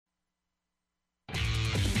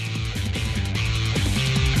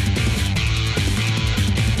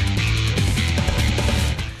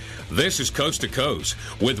This is Coast to Coast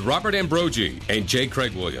with Robert Ambrogi and J.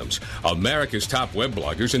 Craig Williams, America's top web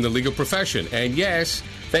bloggers in the legal profession. And yes,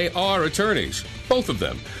 they are attorneys, both of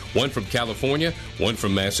them. One from California, one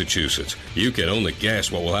from Massachusetts. You can only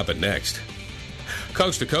guess what will happen next.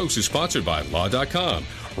 Coast to Coast is sponsored by Law.com,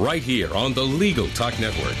 right here on the Legal Talk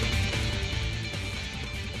Network.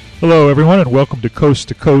 Hello, everyone, and welcome to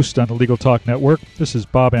Coast on the Legal Talk Network. This is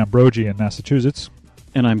Bob Ambrogi in Massachusetts.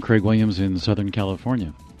 And I'm Craig Williams in Southern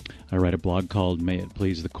California. I write a blog called May It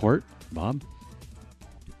Please the Court. Bob?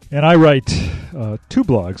 And I write two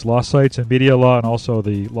blogs, Law Sites and Media Law, and also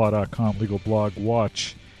the Law.com Legal Blog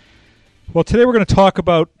Watch. Well, today we're going to talk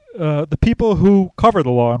about the people who cover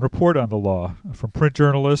the law and report on the law, from print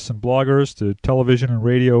journalists and bloggers to television and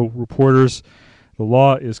radio reporters. The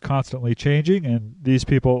law is constantly changing, and these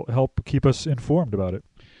people help keep us informed about it.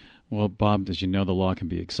 Well, Bob, as you know, the law can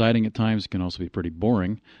be exciting at times. It can also be pretty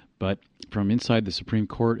boring. But from inside the Supreme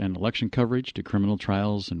Court and election coverage to criminal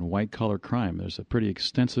trials and white-collar crime, there's a pretty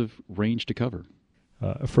extensive range to cover.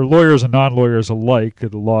 For lawyers and non-lawyers alike,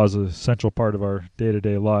 the law is an essential part of our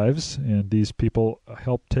day-to-day lives, and these people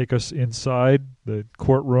help take us inside the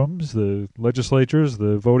courtrooms, the legislatures,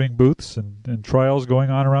 the voting booths, and trials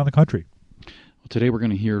going on around the country. Well, today we're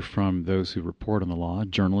going to hear from those who report on the law, a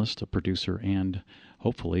journalist, a producer, and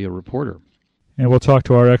hopefully a reporter. And we'll talk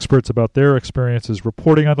to our experts about their experiences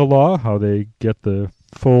reporting on the law, how they get the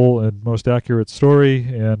full and most accurate story,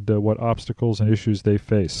 and what obstacles and issues they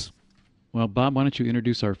face. Well, Bob, why don't you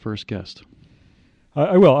introduce our first guest?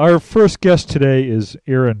 I will. Our first guest today is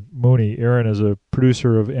Aaron Mooney. Aaron is a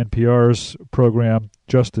producer of NPR's program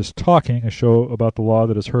Justice Talking, a show about the law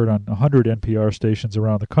that is heard on 100 NPR stations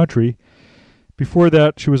around the country. Before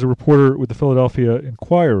that, she was a reporter with the Philadelphia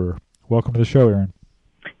Inquirer. Welcome to the show, Aaron.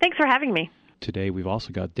 Thanks for having me. Today we've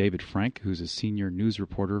also got David Frank, who's a senior news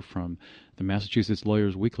reporter from the Massachusetts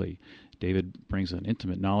Lawyers Weekly. David brings an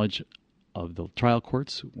intimate knowledge of the trial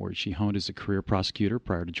courts, where she honed as a career prosecutor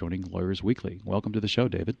prior to joining Lawyers Weekly. Welcome to the show,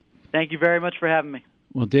 David. Thank you very much for having me.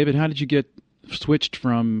 Well, David, how did you get switched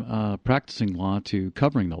from practicing law to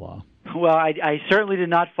covering the law? Well, I certainly did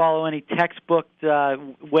not follow any textbook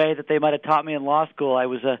way that they might have taught me in law school. I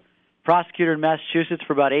was a prosecutor in Massachusetts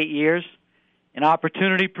for about 8 years. An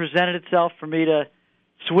opportunity presented itself for me to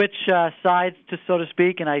switch sides, so to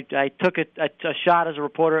speak, and I took a shot as a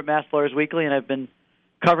reporter at Mass Lawyers Weekly, and I've been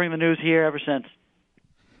covering the news here ever since.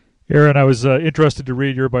 Aaron, I was interested to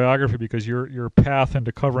read your biography because your path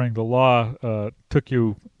into covering the law took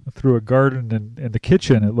you through a garden and the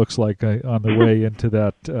kitchen, it looks like, on the way into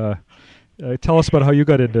that. Tell us about how you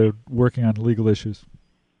got into working on legal issues.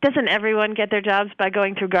 Doesn't everyone get their jobs by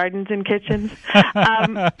going through gardens and kitchens?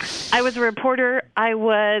 I was a reporter. I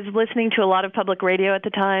was listening to a lot of public radio at the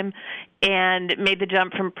time and made the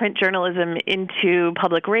jump from print journalism into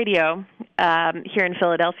public radio here in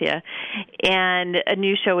Philadelphia. And a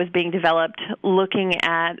new show was being developed looking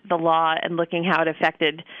at the law and looking how it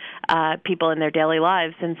affected people in their daily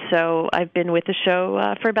lives. And so I've been with the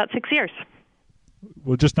show for about 6 years.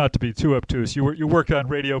 Well, just not to be too obtuse, you worked on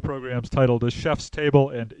radio programs titled "A Chef's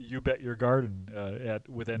Table" and "You Bet Your Garden"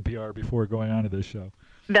 with NPR before going on to this show.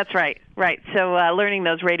 That's right. So learning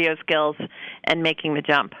those radio skills and making the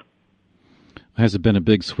jump. Has it been a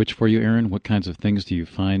big switch for you, Aaron? What kinds of things do you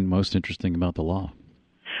find most interesting about the law?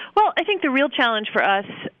 Well, I think the real challenge for us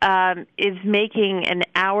is making an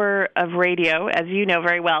hour of radio, as you know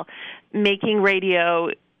very well, making radio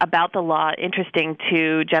about the law interesting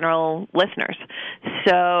to general listeners.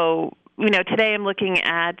 So, today I'm looking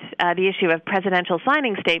at the issue of presidential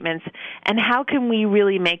signing statements, and how can we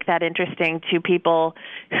really make that interesting to people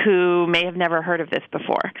who may have never heard of this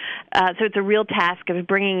before. So it's a real task of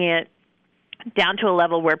bringing it down to a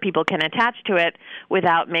level where people can attach to it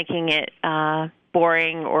without making it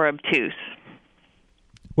boring or obtuse.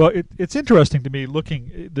 Well, it's interesting to me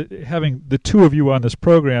having the two of you on this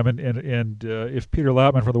program, and if Peter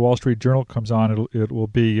Lattman from the Wall Street Journal comes on, it will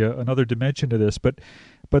be another dimension to this. But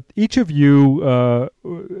each of you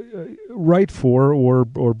write for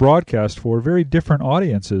or broadcast for very different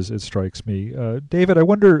audiences. It strikes me, David. I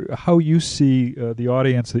wonder how you see the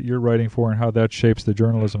audience that you're writing for, and how that shapes the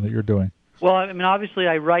journalism that you're doing. Well, obviously,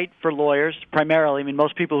 I write for lawyers primarily.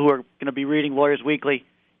 Most people who are going to be reading Lawyers Weekly,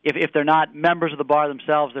 if they're not members of the bar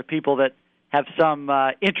themselves, they're people that have some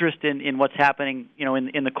interest in what's happening,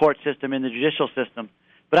 in the court system, in the judicial system.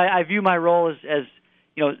 But I view my role as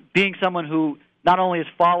being someone who not only is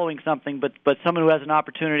following something, but someone who has an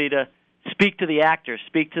opportunity to speak to the actors,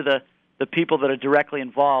 speak to the people that are directly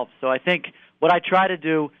involved. So I think what I try to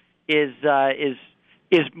do is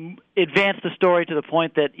advance the story to the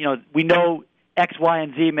point that we know X, Y,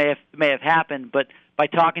 and Z may have happened, but by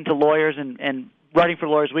talking to lawyers and writing for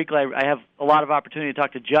Lawyers Weekly, I have a lot of opportunity to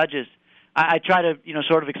talk to judges. I try to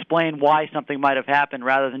sort of explain why something might have happened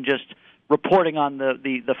rather than just reporting on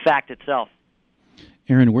the fact itself.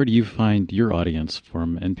 Aaron, where do you find your audience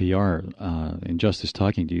from NPR in Justice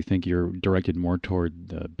Talking? Do you think you're directed more toward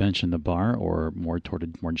the bench and the bar, or more toward a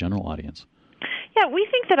more general audience? Yeah, we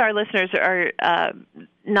think that our listeners are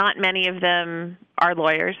not many of them are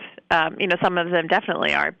lawyers. Some of them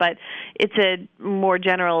definitely are, but it's a more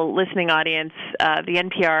general listening audience. The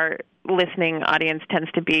NPR listening audience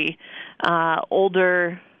tends to be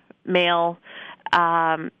older, male,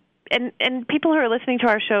 and people who are listening to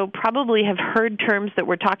our show probably have heard terms that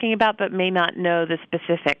we're talking about but may not know the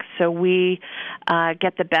specifics. So we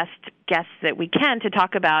get the best guests that we can to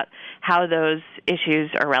talk about how those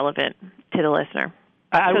issues are relevant to the listener.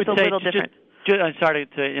 I would it's a say little different. I'm sorry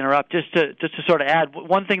to interrupt. Just to sort of add,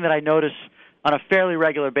 one thing that I notice on a fairly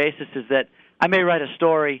regular basis is that I may write a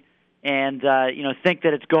story and think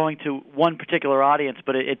that it's going to one particular audience,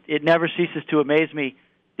 but it never ceases to amaze me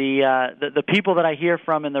the people that I hear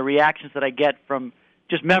from and the reactions that I get from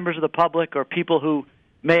just members of the public or people who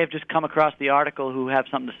may have just come across the article who have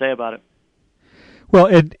something to say about it. Well,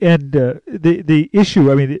 and the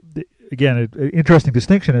issue, I mean, again, an interesting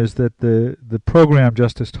distinction is that the program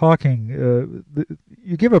Justice Talking,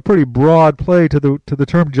 you give a pretty broad play to the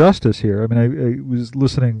term justice here. I mean, I was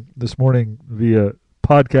listening this morning via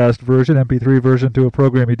podcast version, MP3 version, to a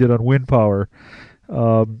program you did on wind power,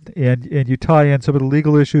 and you tie in some of the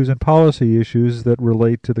legal issues and policy issues that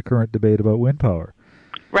relate to the current debate about wind power.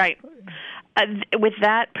 Right. With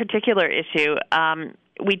that particular issue,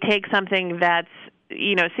 we take something that's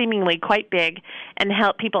seemingly quite big and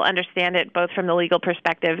help people understand it both from the legal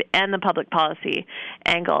perspective and the public policy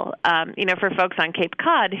angle. For folks on Cape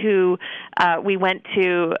Cod who we went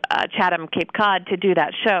to Chatham, Cape Cod to do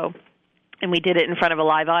that show, and we did it in front of a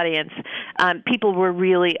live audience, people were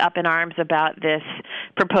really up in arms about this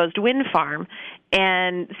proposed wind farm.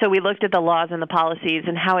 And so we looked at the laws and the policies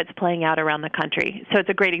and how it's playing out around the country. So it's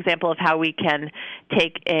a great example of how we can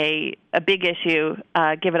take a big issue,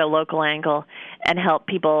 give it a local angle, and help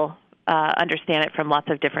people understand it from lots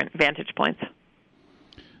of different vantage points.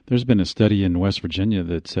 There's been a study in West Virginia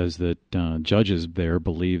that says that judges there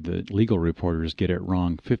believe that legal reporters get it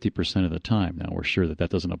wrong 50% of the time. Now, we're sure that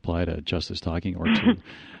doesn't apply to Justice Talking or to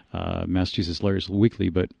Massachusetts Lawyers Weekly,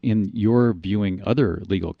 but in your viewing other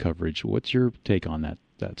legal coverage, what's your take on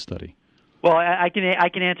that study? Well, I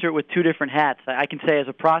can answer it with two different hats. I can say as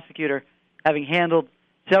a prosecutor, having handled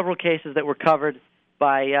several cases that were covered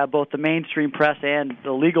by both the mainstream press and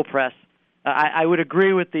the legal press, I would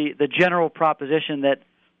agree with the general proposition that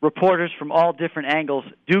reporters from all different angles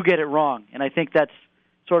do get it wrong, and I think that's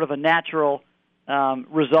sort of a natural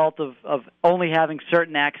result of only having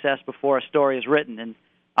certain access before a story is written. And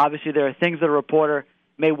obviously there are things that a reporter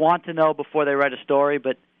may want to know before they write a story,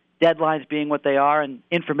 but deadlines being what they are and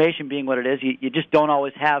information being what it is, you just don't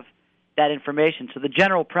always have that information. So the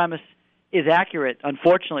general premise is accurate,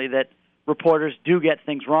 unfortunately, that reporters do get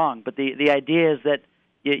things wrong. But the idea is that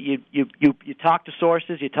you talk to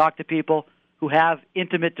sources, you talk to people who have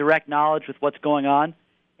intimate, direct knowledge with what's going on,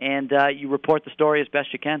 and you report the story as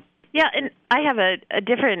best you can. Yeah, and I have a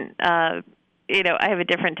different, I have a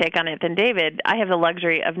different take on it than David. I have the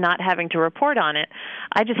luxury of not having to report on it.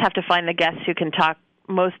 I just have to find the guests who can talk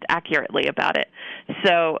most accurately about it.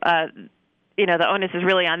 So, the onus is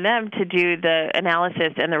really on them to do the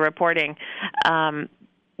analysis and the reporting.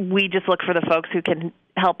 We just look for the folks who can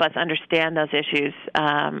help us understand those issues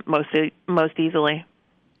most easily.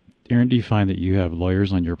 Aaron, do you find that you have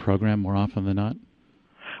lawyers on your program more often than not?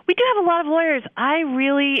 We do have a lot of lawyers. I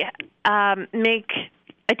really I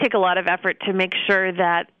take a lot of effort to make sure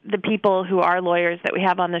that the people who are lawyers that we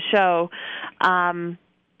have on the show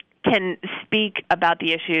can speak about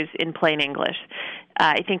the issues in plain English.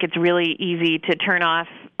 I think it's really easy to turn off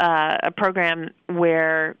a program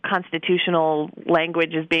where constitutional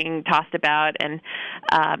language is being tossed about and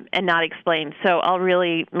not explained. So I'll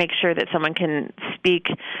really make sure that someone can speak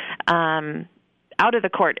out of the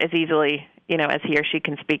court as easily, as he or she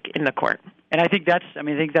can speak in the court. And I think that's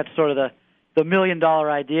sort of the $1 million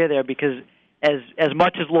idea there, because as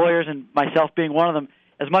much as lawyers, and myself being one of them,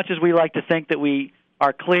 as much as we like to think that we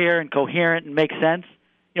are clear and coherent and make sense,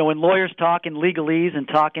 when lawyers talk in legalese and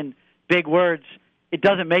talk in big words, it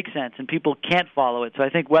doesn't make sense and people can't follow it. So I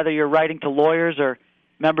think whether you're writing to lawyers or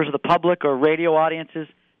members of the public or radio audiences,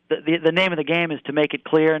 the name of the game is to make it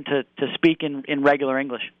clear and to speak in regular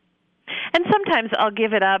English. And sometimes I'll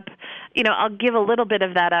give it up, I'll give a little bit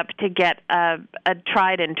of that up to get a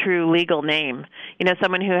tried and true legal name.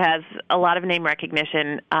 Someone who has a lot of name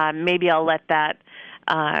recognition, maybe I'll let that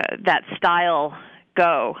that style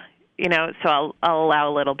go. So I'll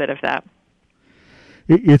allow a little bit of that.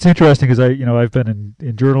 It's interesting because I've been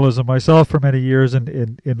in journalism myself for many years,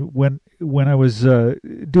 and when I was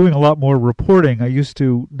doing a lot more reporting, I used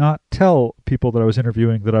to not tell people that I was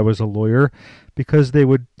interviewing that I was a lawyer, because they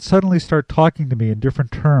would suddenly start talking to me in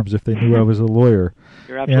different terms if they knew I was a lawyer.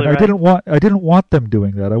 You're absolutely right. I didn't want them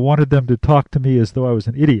doing that. I wanted them to talk to me as though I was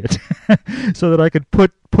an idiot, so that I could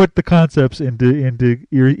put the concepts into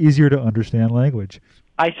easier to understand language.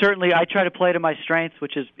 I try to play to my strengths,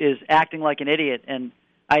 which is acting like an idiot. And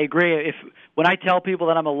I agree. When I tell people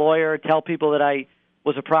that I'm a lawyer, tell people that I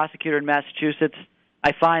was a prosecutor in Massachusetts,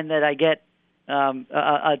 I find that I get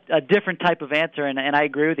a different type of answer. And I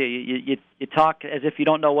agree with you. You talk as if you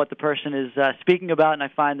don't know what the person is speaking about, and I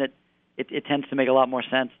find that it tends to make a lot more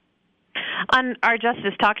sense. On our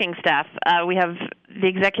Justice Talking staff, we have the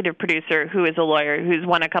executive producer who is a lawyer who's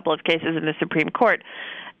won a couple of cases in the Supreme Court.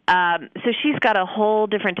 So she's got a whole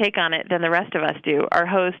different take on it than the rest of us do. Our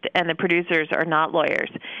host and the producers are not lawyers.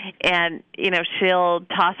 And, she'll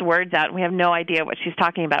toss words out, and we have no idea what she's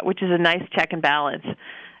talking about, which is a nice check and balance.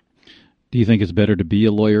 Do you think it's better to be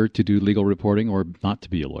a lawyer to do legal reporting or not to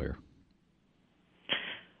be a lawyer?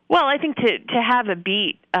 Well, I think to have a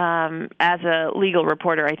beat as a legal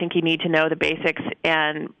reporter, I think you need to know the basics,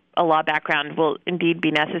 and a law background will indeed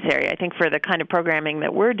be necessary. I think for the kind of programming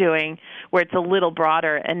that we're doing, where it's a little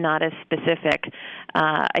broader and not as specific,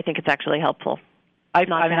 I think it's actually helpful. I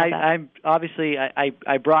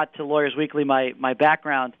brought to Lawyers Weekly my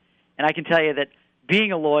background, and I can tell you that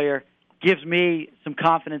being a lawyer gives me some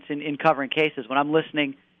confidence in covering cases. When I'm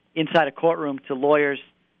listening inside a courtroom to lawyers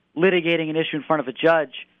litigating an issue in front of a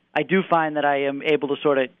judge, I do find that I am able to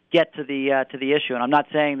sort of get to the issue. And I'm not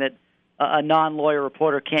saying that a non-lawyer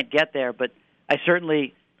reporter can't get there, but I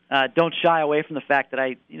certainly don't shy away from the fact that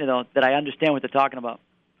I understand what they're talking about.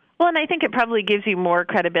 Well, and I think it probably gives you more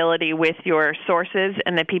credibility with your sources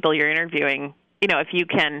and the people you're interviewing, if you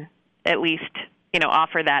can at least,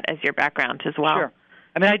 offer that as your background as well. Sure.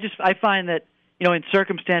 I mean, I find that, in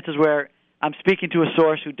circumstances where I'm speaking to a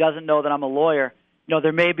source who doesn't know that I'm a lawyer,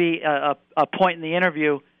 there may be a point in the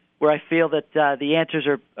interview where I feel that the answers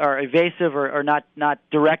are evasive or not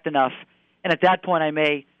direct enough. And at that point, I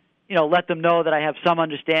may, let them know that I have some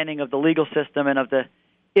understanding of the legal system and of the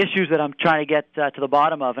issues that I'm trying to get to the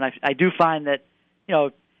bottom of. And I do find that,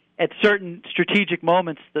 at certain strategic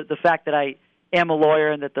moments, the fact that I am a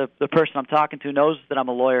lawyer and that the person I'm talking to knows that I'm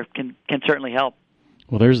a lawyer can certainly help.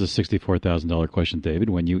 Well, there's the $64,000 question, David.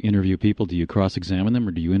 When you interview people, do you cross-examine them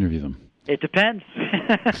or do you interview them? It depends.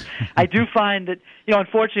 I do find that,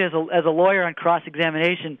 unfortunately, as a lawyer on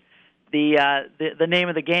cross-examination, the name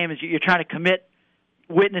of the game is you're trying to commit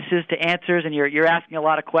witnesses to answers, and you're asking a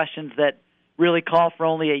lot of questions that really call for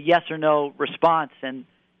only a yes or no response. And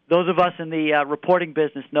those of us in the reporting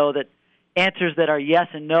business know that answers that are yes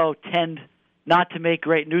and no tend not to make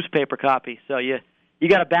great newspaper copy. So you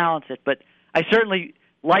got to balance it. But I certainly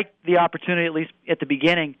like the opportunity, at least at the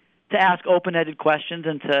beginning, to ask open-ended questions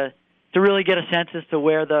and to really get a sense as to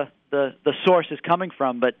where the source is coming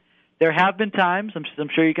from. But there have been times, I'm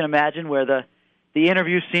sure you can imagine, where the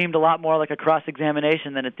interview seemed a lot more like a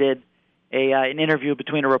cross-examination than it did an interview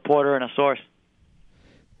between a reporter and a source.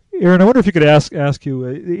 Aaron, I wonder if you could ask you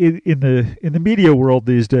in the media world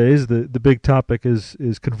these days, the big topic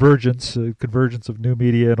is convergence of new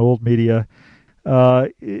media and old media.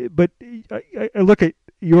 But I look at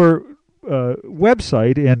your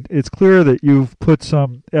website, and it's clear that you've put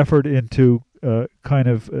some effort into kind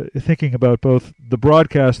of thinking about both the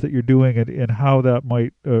broadcast that you're doing and how that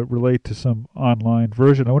might relate to some online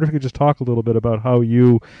version. I wonder if you could just talk a little bit about how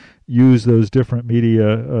you use those different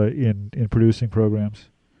media in producing programs.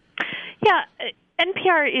 Yeah,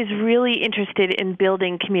 NPR is really interested in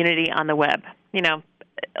building community on the web.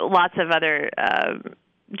 Lots of other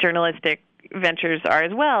journalistic ventures are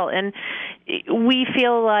as well. And we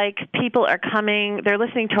feel like people are they're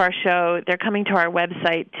listening to our show, they're coming to our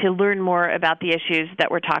website to learn more about the issues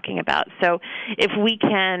that we're talking about. So if we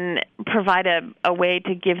can provide a way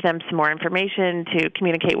to give them some more information, to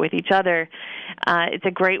communicate with each other, it's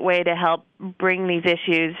a great way to help bring these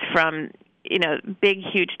issues from big,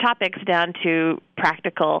 huge topics down to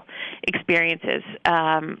practical experiences.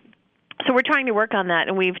 So we're trying to work on that,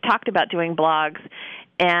 and we've talked about doing blogs,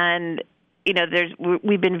 and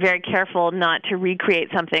we've been very careful not to recreate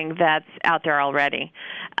something that's out there already,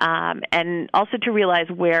 and also to realize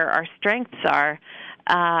where our strengths are.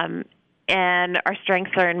 And our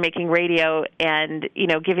strengths are in making radio and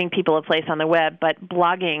giving people a place on the web. But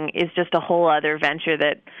blogging is just a whole other venture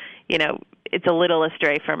that it's a little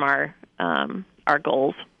astray from our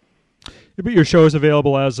goals. But your show is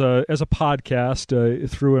available as a podcast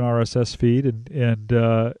through an RSS feed, and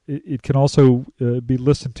it can also be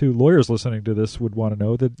listened to. Lawyers listening to this would want to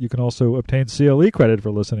know that you can also obtain CLE credit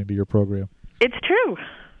for listening to your program. It's true.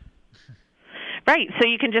 Right. So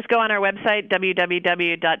you can just go on our website,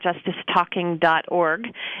 www.justicetalking.org,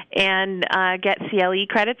 and get CLE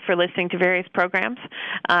credits for listening to various programs,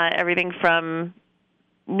 everything from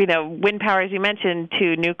wind power, as you mentioned,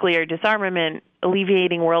 to nuclear disarmament,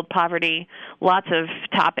 alleviating world poverty, lots of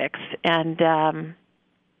topics, and a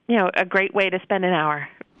great way to spend an hour.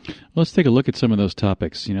 Let's take a look at some of those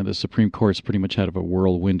topics. The Supreme Court's pretty much had a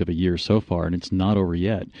whirlwind of a year so far, and it's not over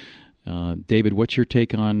yet. David, what's your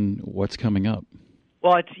take on what's coming up?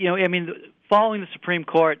 Well, it's following the Supreme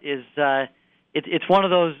Court is it's one of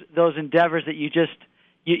those endeavors that you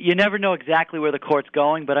never know exactly where the court's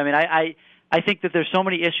going. But I think that there's so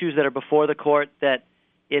many issues that are before the court that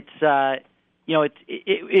it's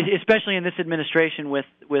especially in this administration with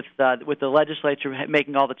the legislature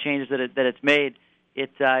making all the changes that it's made,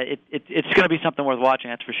 it's going to be something worth watching.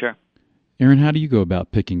 That's for sure. Aaron, how do you go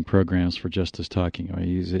about picking programs for Justice Talking?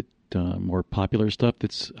 Is it more popular stuff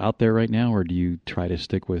that's out there right now, or do you try to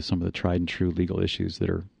stick with some of the tried and true legal issues that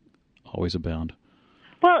are always abound?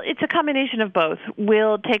 Well, it's a combination of both.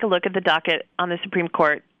 We'll take a look at the docket on the Supreme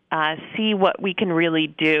Court, see what we can really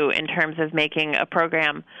do in terms of making a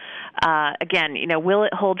program. Again, will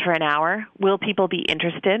it hold for an hour? Will people be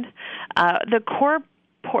interested? The core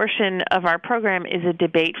portion of our program is a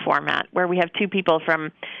debate format where we have two people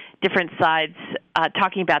from different sides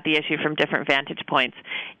talking about the issue from different vantage points.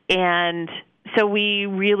 And so we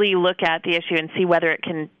really look at the issue and see whether it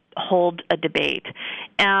can hold a debate.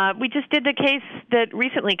 We just did the case that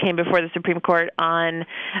recently came before the Supreme Court on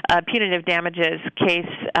a punitive damages case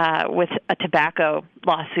with a tobacco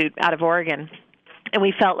lawsuit out of Oregon. And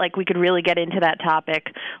we felt like we could really get into that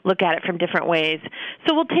topic, look at it from different ways.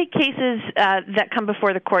 So we'll take cases that come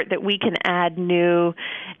before the court that we can add new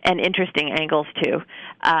and interesting angles to.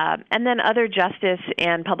 And then other justice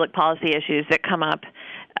and public policy issues that come up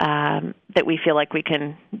that we feel like we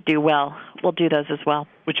can do well, we'll do those as well.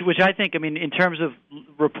 Which I think, in terms of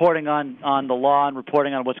reporting on the law and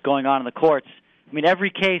reporting on what's going on in the courts, every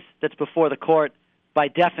case that's before the court, by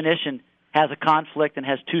definition, has a conflict and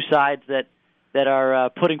has two sides that are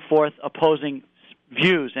putting forth opposing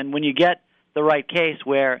views. And when you get the right case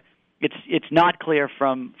where it's not clear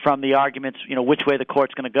from the arguments, which way the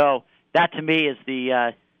court's going to go, that to me is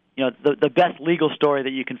the best legal story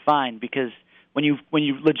that you can find, because when you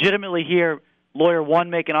legitimately hear lawyer one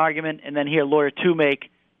make an argument and then hear lawyer two make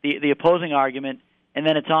the opposing argument, and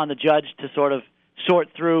then it's on the judge to sort of sort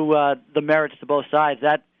through the merits to both sides,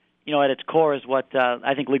 that at its core is what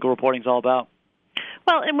I think legal reporting is all about.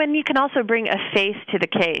 Well, and when you can also bring a face to the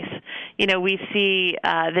case. We see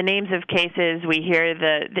the names of cases, we hear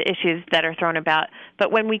the issues that are thrown about, but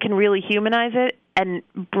when we can really humanize it and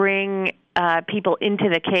bring people into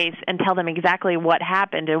the case and tell them exactly what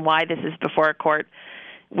happened and why this is before a court,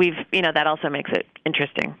 that also makes it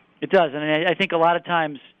interesting. It does, and I think a lot of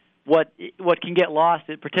times what can get lost,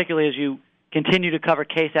 particularly as you continue to cover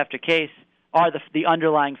case after case, are the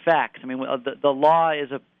underlying facts. The law is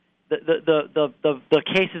the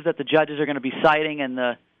cases that the judges are going to be citing and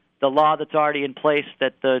the law that's already in place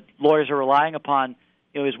that the lawyers are relying upon,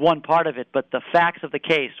 is one part of it. But the facts of the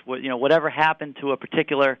case, whatever happened to a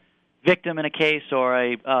particular victim in a case or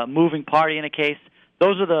a moving party in a case,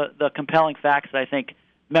 those are the compelling facts that I think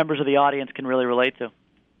members of the audience can really relate to.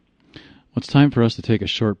 Well, it's time for us to take a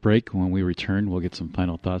short break. When we return, we'll get some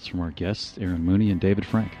final thoughts from our guests, Aaron Mooney and David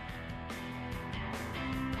Frank.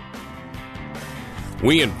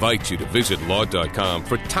 We invite you to visit law.com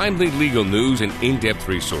for timely legal news and in-depth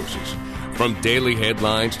resources. From daily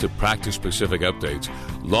headlines to practice-specific updates,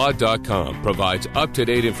 law.com provides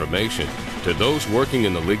up-to-date information to those working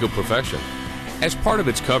in the legal profession. As part of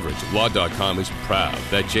its coverage, law.com is proud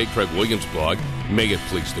that J. Craig Williams' blog, May It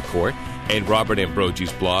Please the Court, and Robert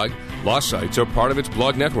Ambrogi's blog, Law Sites, are part of its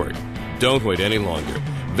blog network. Don't wait any longer.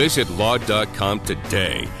 Visit law.com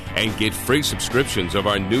today and get free subscriptions of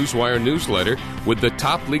our Newswire newsletter with the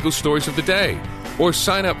top legal stories of the day, or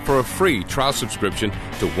sign up for a free trial subscription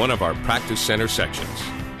to one of our Practice Center sections.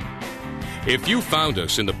 If you found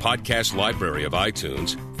us in the podcast library of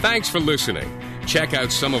iTunes, thanks for listening. Check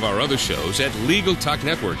out some of our other shows at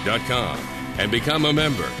LegalTalkNetwork.com and become a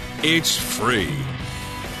member. It's free.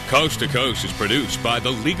 Coast to Coast is produced by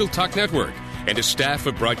the Legal Talk Network and a staff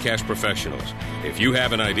of broadcast professionals. If you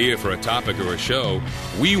have an idea for a topic or a show,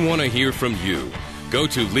 we want to hear from you. Go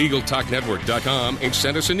to LegalTalkNetwork.com and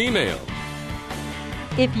send us an email.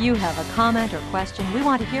 If you have a comment or question, we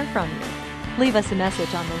want to hear from you. Leave us a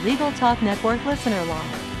message on the Legal Talk Network listener line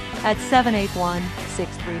at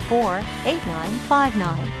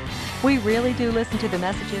 781-634-8959. We really do listen to the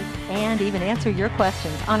messages and even answer your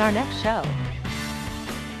questions on our next show.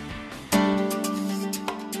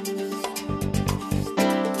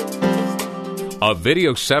 A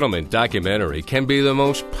video settlement documentary can be the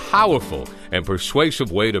most powerful and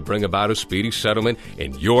persuasive way to bring about a speedy settlement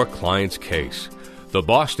in your client's case. The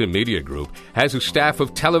Boston Media Group has a staff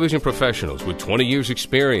of television professionals with 20 years'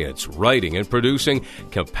 experience writing and producing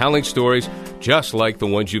compelling stories just like the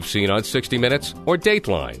ones you've seen on 60 Minutes or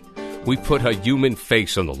Dateline. We put a human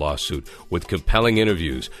face on the lawsuit with compelling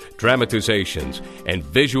interviews, dramatizations, and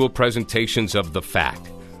visual presentations of the fact.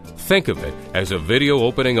 Think of it as a video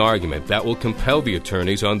opening argument that will compel the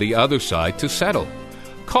attorneys on the other side to settle.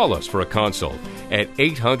 Call us for a consult at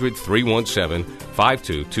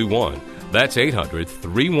 800-317-5221. That's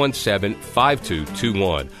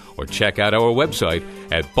 800-317-5221. Or check out our website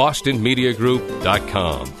at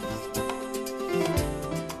bostonmediagroup.com.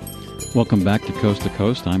 Welcome back to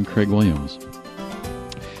Coast. I'm Craig Williams.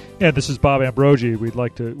 And this is Bob Ambrogi. We'd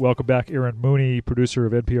like to welcome back Aaron Mooney, producer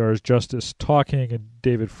of NPR's Justice Talking, and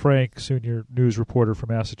David Frank, senior news reporter for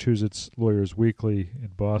Massachusetts Lawyers Weekly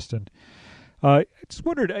in Boston. I just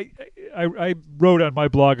wondered, I wrote on my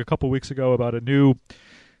blog a couple weeks ago about a new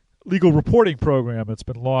legal reporting program that's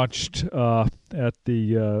been launched at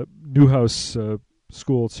the Newhouse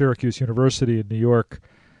School at Syracuse University in New York.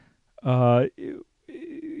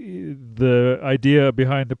 The idea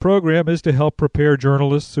behind the program is to help prepare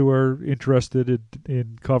journalists who are interested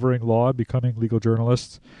in covering law and becoming legal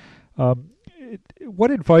journalists.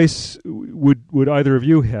 What advice would either of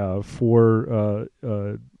you have for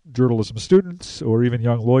journalism students or even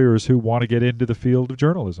young lawyers who want to get into the field of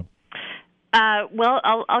journalism? Well,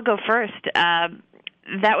 I'll go first.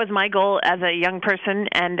 That was my goal as a young person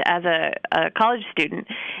and as a college student.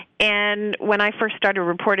 And when I first started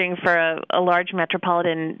reporting for a large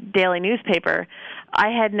metropolitan daily newspaper, I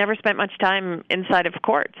had never spent much time inside of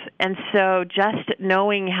courts. And so just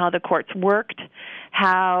knowing how the courts worked,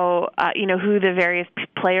 how, who the various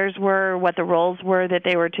players were, what the roles were that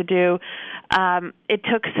they were to do, it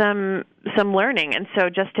took some learning. And so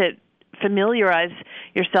just to familiarize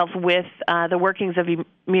yourself with the workings of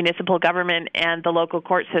municipal government and the local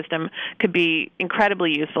court system could be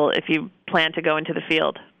incredibly useful if you plan to go into the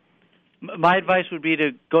field. My advice would be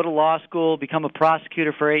to go to law school, become a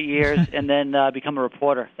prosecutor for 8 years, and then become a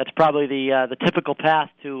reporter. That's probably the typical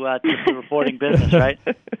path to the reporting business, right?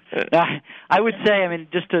 I would say,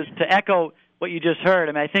 just to echo what you just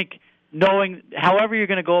heard, I think knowing however you're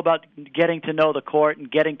going to go about getting to know the court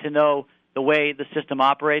and getting to know the way the system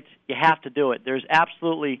operates, you have to do it. There's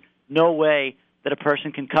absolutely no way that a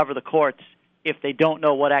person can cover the courts if they don't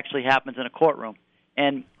know what actually happens in a courtroom.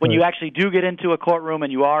 And when you actually do get into a courtroom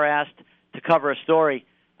and you are asked to cover a story,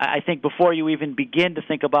 I think before you even begin to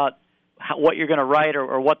think about what you're going to write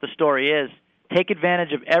or what the story is, take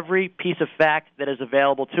advantage of every piece of fact that is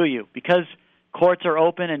available to you. Because courts are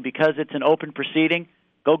open and because it's an open proceeding,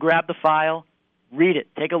 go grab the file, read it,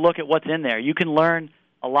 take a look at what's in there. You can learn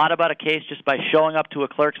a lot about a case just by showing up to a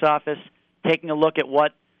clerk's office, taking a look at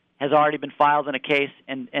what has already been filed in a case,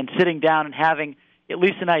 and sitting down and having at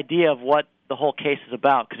least an idea of what the whole case is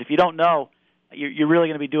about. Because if you don't know, you're really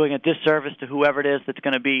going to be doing a disservice to whoever it is that's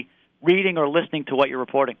going to be reading or listening to what you're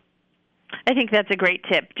reporting. I think that's a great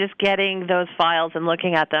tip, just getting those files and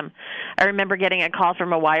looking at them. I remember getting a call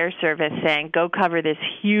from a wire service saying, go cover this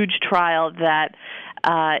huge trial that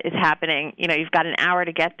is happening. You've got an hour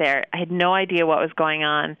to get there. I had no idea what was going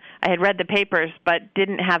on. I had read the papers but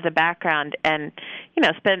didn't have the background and,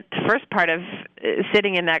 spent the first part of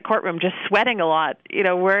sitting in that courtroom just sweating a lot,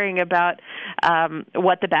 worrying about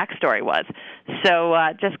what the backstory was. So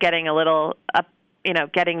just getting a little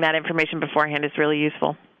getting that information beforehand is really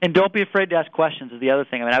useful. And don't be afraid to ask questions is the other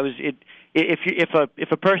thing. If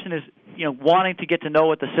a person is wanting to get to know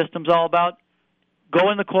what the system's all about, go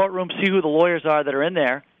in the courtroom, see who the lawyers are that are in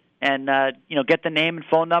there, and get the name and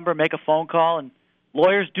phone number, make a phone call. And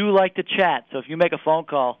lawyers do like to chat, so if you make a phone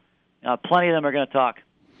call, plenty of them are going to talk.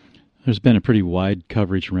 There's been a pretty wide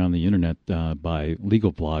coverage around the internet by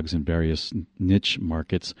legal blogs in various niche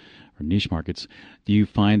markets. Do you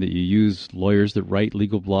find that you use lawyers that write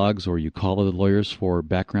legal blogs, or you call the lawyers for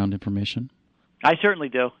background information? I certainly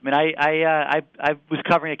do. I was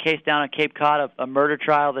covering a case down on Cape Cod, a murder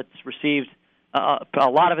trial that's received a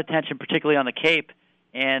lot of attention, particularly on the Cape.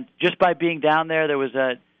 And just by being down there, there was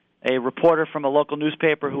a reporter from a local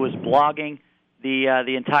newspaper who was blogging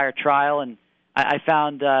the entire trial, and I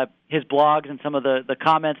found his blogs and some of the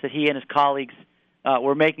comments that he and his colleagues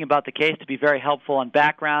we're making about the case to be very helpful on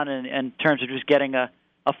background and in terms of just getting a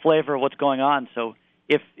flavor of what's going on. So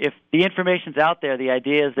if the information's out there, the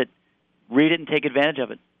idea is that read it and take advantage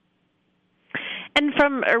of it. And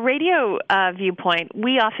from a radio viewpoint,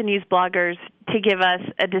 we often use bloggers to give us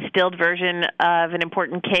a distilled version of an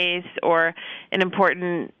important case or an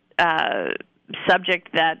important subject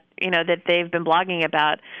that they've been blogging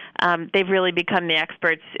about. They've really become the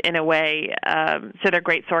experts in a way, so they're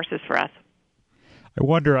great sources for us. I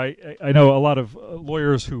wonder, I know a lot of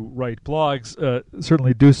lawyers who write blogs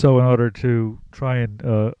certainly do so in order to try and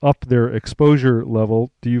up their exposure level.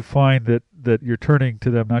 Do you find that you're turning to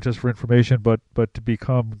them not just for information, but to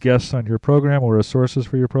become guests on your program or as sources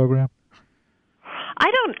for your program?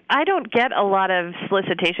 I don't get a lot of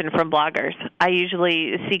solicitation from bloggers. I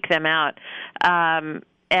usually seek them out.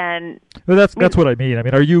 And well, that's what I mean. I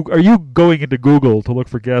mean, are you going into Google to look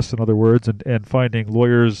for guests, in other words, and finding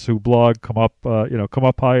lawyers who blog come up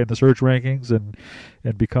high in the search rankings and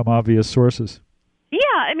become obvious sources? Yeah,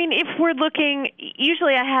 I mean, if we're looking,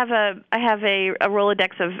 usually I have a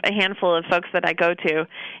Rolodex of a handful of folks that I go to,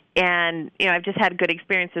 and I've just had good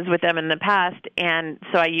experiences with them in the past, and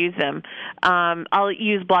so I use them. I'll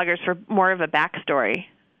use bloggers for more of a backstory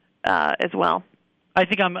as well. I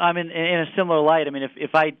think I'm in a similar light. I mean,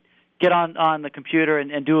 if I get on the computer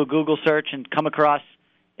and do a Google search and come across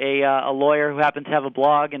a lawyer who happens to have a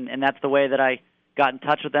blog, and that's the way that I got in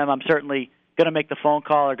touch with them, I'm certainly going to make the phone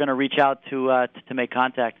call or going to reach out to make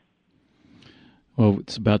contact. Well,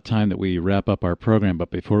 it's about time that we wrap up our program,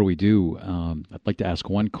 but before we do, I'd like to ask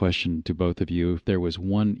one question to both of you. If there was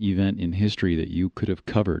one event in history that you could have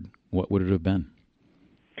covered, what would it have been?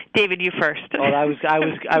 David, you first. Well, I was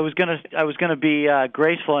gonna be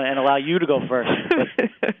graceful and allow you to go first.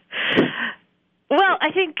 Well,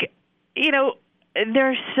 I think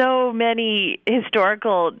there are so many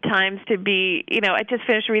historical times to be. I just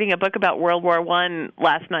finished reading a book about World War I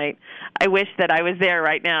last night. I wish that I was there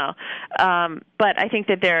right now, but I think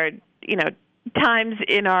that there are times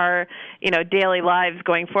in our daily lives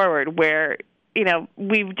going forward where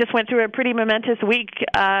we just went through a pretty momentous week,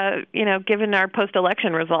 given our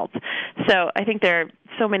post-election results. So I think there are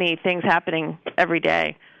so many things happening every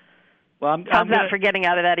day. Well, I'm not forgetting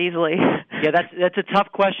out of that easily. Yeah, that's a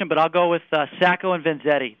tough question, but I'll go with Sacco and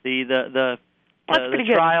Vanzetti, the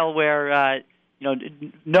trial where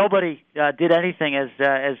nobody did anything as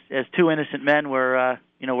two innocent men were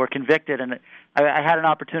convicted, and I had an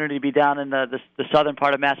opportunity to be down in the southern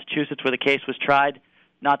part of Massachusetts where the case was tried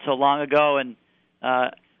not so long ago, and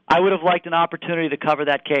I would have liked an opportunity to cover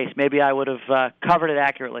that case. Maybe I would have covered it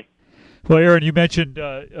accurately. Well, Aaron, you mentioned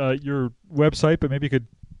your website, but maybe you could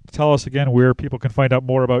tell us again where people can find out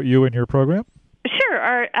more about you and your program.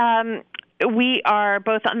 Sure. We are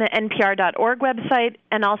both on the npr.org website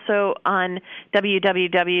and also on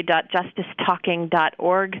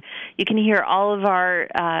www.justicetalking.org. You can hear all of our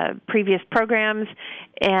previous programs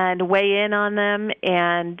and weigh in on them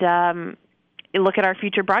and look at our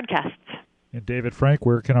future broadcasts. And David Frank,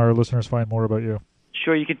 where can our listeners find more about you?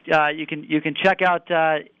 Sure, you can check out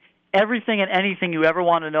everything and anything you ever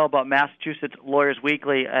want to know about Massachusetts Lawyers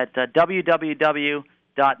Weekly at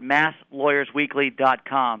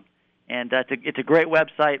www.masslawyersweekly.com. And it's a great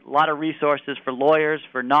website, a lot of resources for lawyers,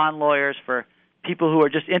 for non-lawyers, for people who are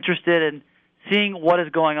just interested in seeing what is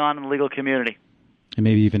going on in the legal community. And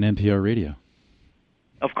maybe even NPR Radio.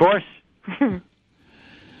 Of course.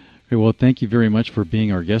 Well, thank you very much for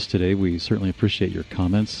being our guest today. We certainly appreciate your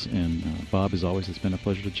comments. And Bob, as always, it's been a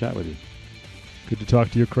pleasure to chat with you. Good to talk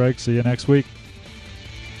to you, Craig. See you next week.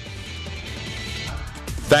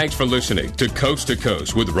 Thanks for listening to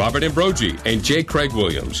Coast with Robert Ambrogi and J. Craig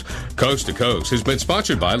Williams. Coast to Coast has been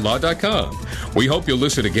sponsored by Law.com. We hope you'll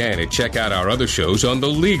listen again and check out our other shows on the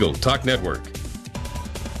Legal Talk Network.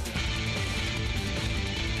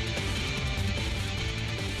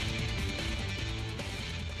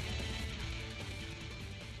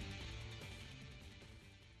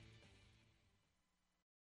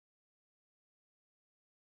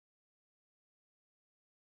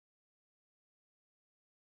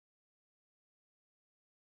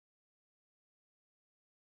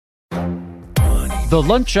 The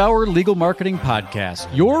Lunch Hour Legal Marketing Podcast,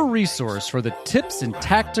 your resource for the tips and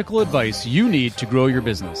tactical advice you need to grow your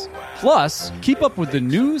business. Plus, keep up with the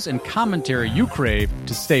news and commentary you crave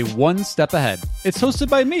to stay one step ahead. It's hosted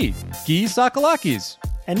by me, Guy Sakalakis.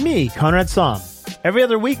 And me, Conrad Somm. Every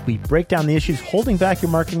other week, we break down the issues holding back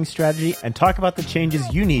your marketing strategy and talk about the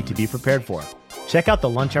changes you need to be prepared for. Check out the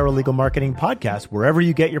Lunch Hour Legal Marketing Podcast wherever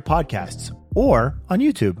you get your podcasts or on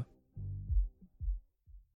YouTube.